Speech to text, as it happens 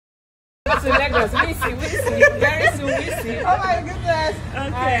to Lagos. We see. Very soon, we see. Oh my goodness. Okay.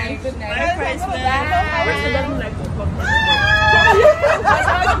 All right, good night. Bye, Priceless. Priceless. Doesn't like to come.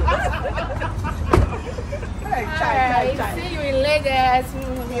 Hey, All chai. right. See you in Lagos.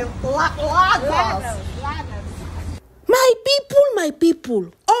 Lagos. My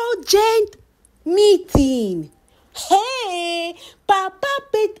people, urgent meeting. Hey, Papa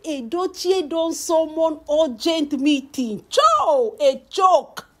Pet Edochie don summon urgent meeting.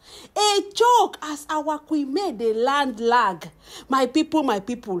 A joke as our queen made the land lag. My people.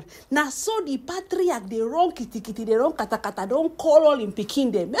 Now so the patriarch, they run kitty, they run kata, don't call all in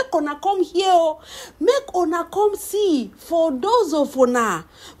Peking them. Make una come here, make una come see. For those of una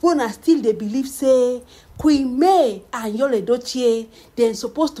still they believe say Queen May and Yul Edochie, they're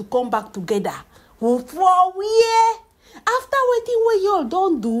supposed to come back together. For where? After waiting what y'all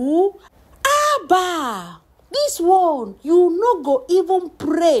don't do, Abba, this one, you no go even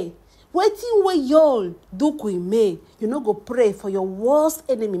pray. Waiting what y'all do Queen May, you no go pray for your worst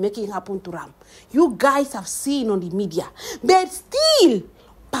enemy making happen to them. You guys have seen on the media. But still,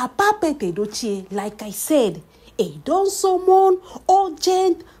 Papa Pet Edochie, like I said, don't summon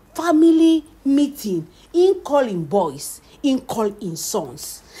urgent family meeting. In calling boys, in calling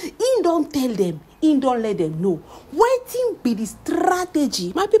sons. In don't tell them, in don't let them know. Waiting be the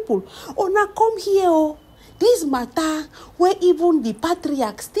strategy. My people, una come here. This matter where even the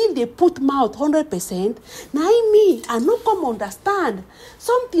patriarch still they put mouth 100%. Now me, I no come understand.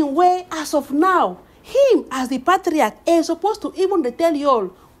 Something where as of now, him as the patriarch is supposed to even they tell you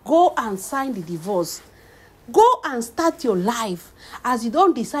all, go and sign the divorce. Go and start your life. As you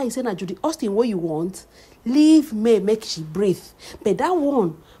don't decide, say na Judy Austin what you want, leave May make she breathe. But that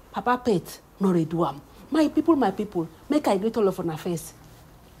one, Papa Pet, no do am. My people, make I greet all of our face.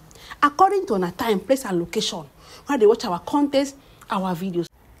 According to our time, place, and location, when they watch our contest, our videos.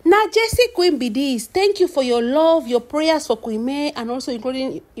 Now, Jessie Queen be this. Thank you for your love, your prayers for Queen May, and also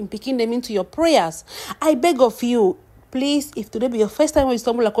including in picking them into your prayers. I beg of you, please, if today be your first time when you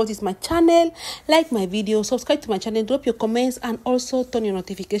stumble across this my channel, like my video, subscribe to my channel, drop your comments, and also turn your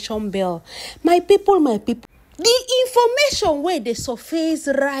notification bell. My people, the information where they surface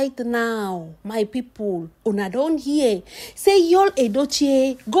right now, my people, una don hear, say Yul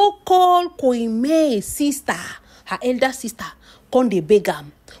Edochie go call Queen May's sister, her elder sister, come dey beg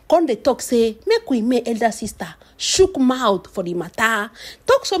am, come dey talk say, make Queen May elder sister shook mouth for the matter,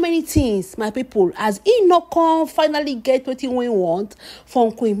 talk so many things, my people, as he no come finally get what he want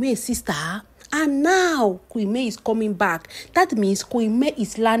from Queen May's sister, and now Queen May is coming back. That means Queen May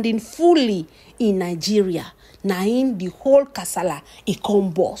is landing fully in Nigeria. Now in the whole kasala, it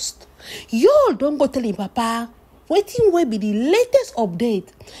come burst. Y'all don't go tell him, Papa, waiting will be the latest update.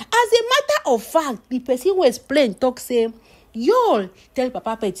 As a matter of fact, the person who explain talk say, y'all tell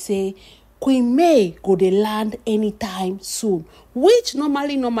Papa Pet say, Queen May go dey land anytime soon, which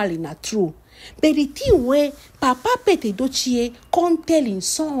normally not true. But the thing where Papa Pet Edochie come tell him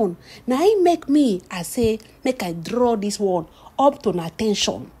son, now he make me, I say, make I draw this one up to an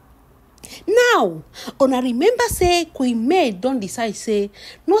attention. Now, una remember say Queen May don't decide say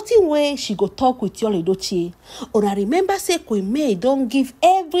nothing where she go talk with Yul Edochie. Una remember say Queen May don't give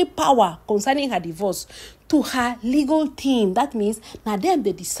every power concerning her divorce to her legal team. That means now them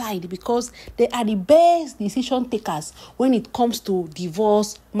they decide because they are the best decision takers when it comes to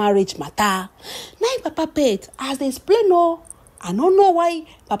divorce, marriage matter. Now Papa Pet, as they explain I don't know why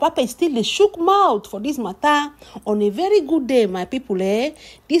Papa Pet still the shook mouth for this matter. On a very good day, my people,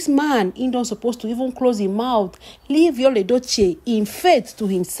 this man he don't supposed to even close his mouth, leave Yul Edochie in faith to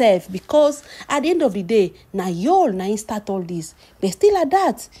himself, because at the end of the day, now Yul now start all this. But still at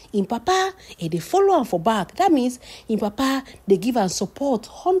that, in Papa, they follow him for back. That means in Papa, they give him support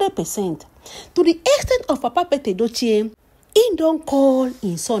 100%. To the extent of Papa Pet Edochie, he don't call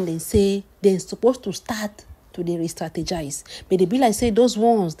in son and say they're supposed to start to they re-strategize. But they be like say those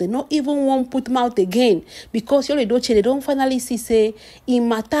ones, they not even want put them out again. Because Yul Edochie, they don't finally see say in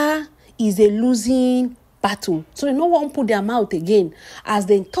matter is a losing battle. So they don't want put them out again. As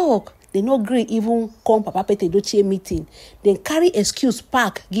they talk, they no agree even come Papa Pet Edochie meeting. Then carry excuse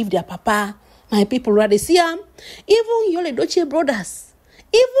pack, give their papa. My people rather see them. Even Yul Edochie brothers.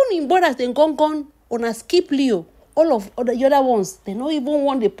 Even in brothers, they gone on a skip Leo. All of the other ones, they don't even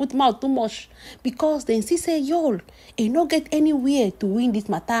want to put them out too much because they insist say, Yul, he no get anywhere to win this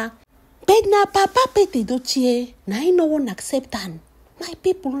matter. But now Papa Pet Edochie, now he no one accept them. My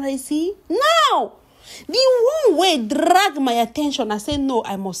people, I see. Now, the one way drag my attention, I say, no,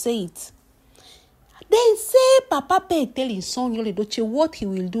 I must say it. Then say Papa Pet tell his son Yul Edochie what he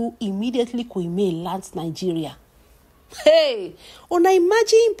will do immediately Queen May lands Nigeria. Hey, una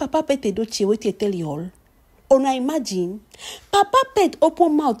imagine Papa Pet Edochie what you tell you all. Una imagine Papa Pet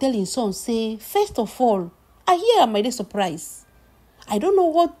open mouth tell him son say, first of all, I hear am I dey surprise. I don't know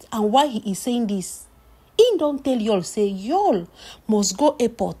what and why he is saying this. He don't tell y'all say y'all must go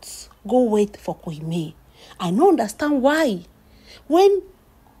airport, go wait for Kwame. I no understand why. When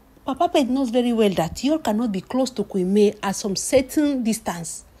Papa Pet knows very well that y'all cannot be close to Kwame at some certain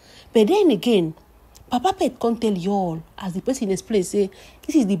distance. But then again, Papa Pet can't tell y'all, as the person explains, say,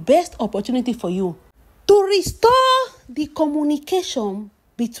 this is the best opportunity for you to restore the communication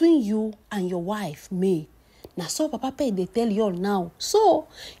between you and your wife, May. Now, so Papa Pet, they tell y'all now. So,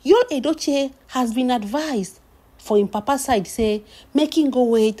 y'all Edochie has been advised for him Papa's side, say, make him go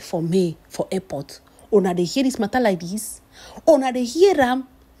wait for May for airport. Una they hear this matter like this? Una they hear them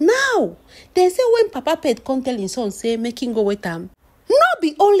now? They say when Papa Pet can't tell his son, say, make him go wait them. Not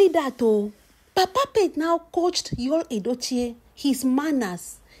be only that, oh. Papa Pet now coached y'all Edochie his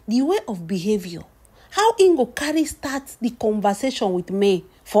manners, the way of behavior. How he go carry start the conversation with May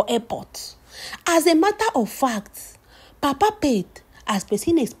for airport. As a matter of fact, Papa Pet, as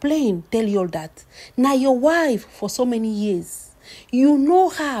person explained, tell you all that. Now your wife for so many years, you know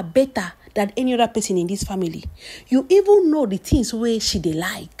her better than any other person in this family. You even know the things where she dey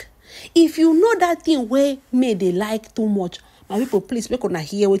like. If you know that thing where May they like too much, my people, please make una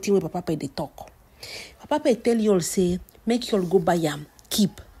hear what thing where Papa Pet they talk. Papa Pet tell you all say, make you all go buy am,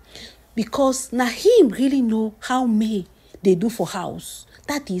 keep. Because now him really know how May they do for house.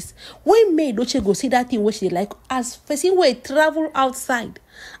 That is, when May Edochie go see that thing where she like, as person where travel outside.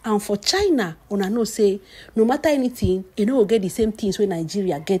 And for China, una know say, no matter anything, you know, get the same things where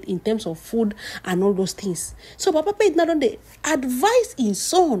Nigeria get in terms of food and all those things. So Papa Pet not only advise his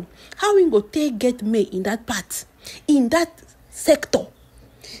son how he go take get May in that part, in that sector.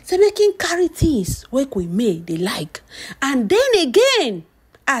 So making carry things where we May they like. And then again,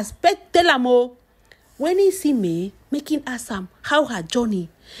 as Pet tell am, when he see May, making ask am how her journey,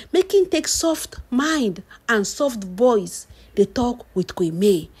 making take soft mind and soft voice, they talk with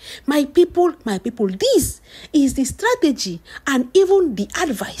Kwame. My people, this is the strategy and even the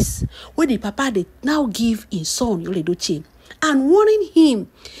advice where the Papa they now give his son Yul Edochie and warning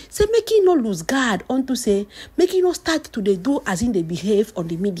him, say making no lose guard unto say making no start to they do as in they behave on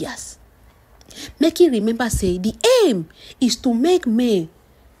the medias. Making remember say the aim is to make May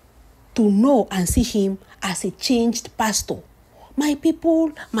to know and see him as a changed pastor. My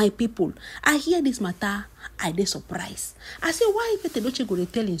people, I hear this matter, I dey surprised. I say, why Pet Edochie go to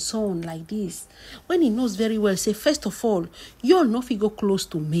tell his son like this? When he knows very well, say, first of all, you'll not go close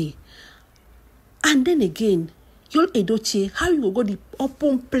to me. And then again, Yul Edochie, how you go the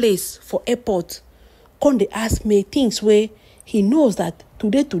open place for airport? Come they ask me things where he knows that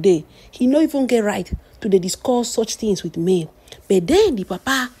today, he no even get right to they discuss such things with me. But then the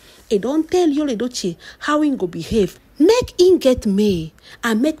Papa, he don't tell Yul Edochie how he go behave. Make him get May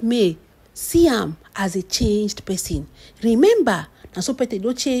and make May see him as a changed person. Remember, now so Pet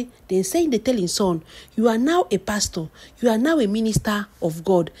Edochie, then saying they tell his son, you are now a pastor, you are now a minister of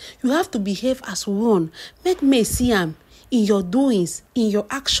God. You have to behave as one. Make May see him in your doings, in your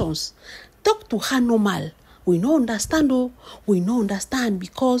actions. Talk to her normal. We no understand,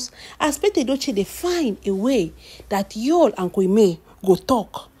 because as Pet Edochie, they find a way that Yul and Kwame go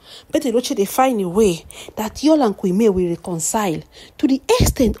talk. Pet Edochie, they find a way that Yul and Kwame will reconcile to the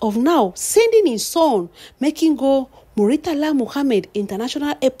extent of now sending his son, making go Muritala Muhammad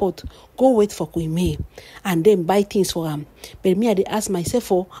International Airport, go wait for Kwame and then buy things for him. But me, I dey ask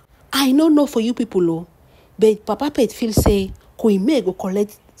myself, I don't know for you people, but Papa Pet feel say Kwame go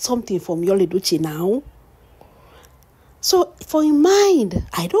collect something from Yul Edochie now. So for his mind,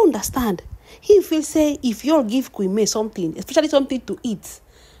 I don't understand. He feel say if Yul give Kwame something, especially something to eat,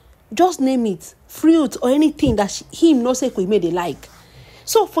 just name it, fruit or anything that him no say Kwame they like.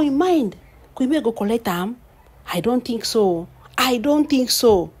 So for his mind, Kwame go collect them? I don't think so.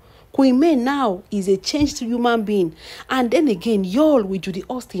 Kwame now is a changed human being. And then again, Yul with Judy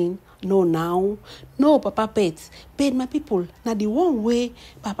Austin, no, Papa Pet. But my people, now the one way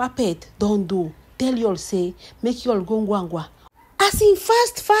Papa Pet don't do, tell Yul say, make Yul go ngwangwa. As in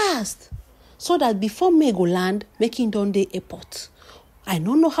fast. So that before May go land, make him down the airport. I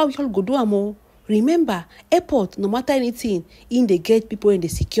don't know how Yul go do am. Remember, airport, no matter anything, in they get people and they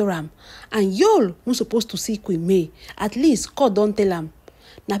secure am. And Yul no supposed to see Kwame. At least God don't tell am.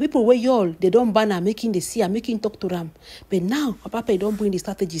 Now people where Yul, they don't ban am, making they see am, making talk to am. But now, Papa Pet don't bring the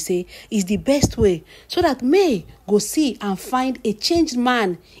strategy, say, is the best way. So that May go see and find a changed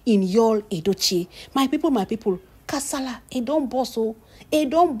man in Yul Edochie. My people, kasala e don burst o, e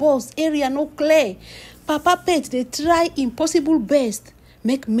don burst, area no clear. Papa Pet dey try impossible best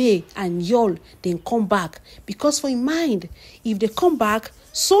make May and Yul dem come back, because for im mind, if they come back,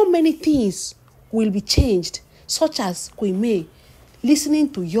 so many things will be changed, such as Queen May listening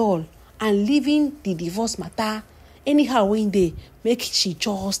to Yul and leaving the divorce matter anyhow wey dey, make she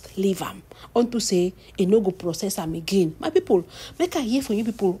just leave am unto say e no go process am again. My people, make I hear from you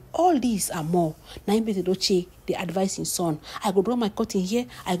people all this and more. Na im edochie dey advise im son. I go draw my curtain here,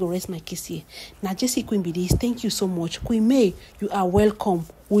 I go rest my case here. Na Jesse Queen be this. Thank you so much. Queen May, you are welcome.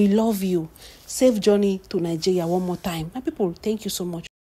 We love you. Safe journey to Nigeria one more time. My people, thank you so much.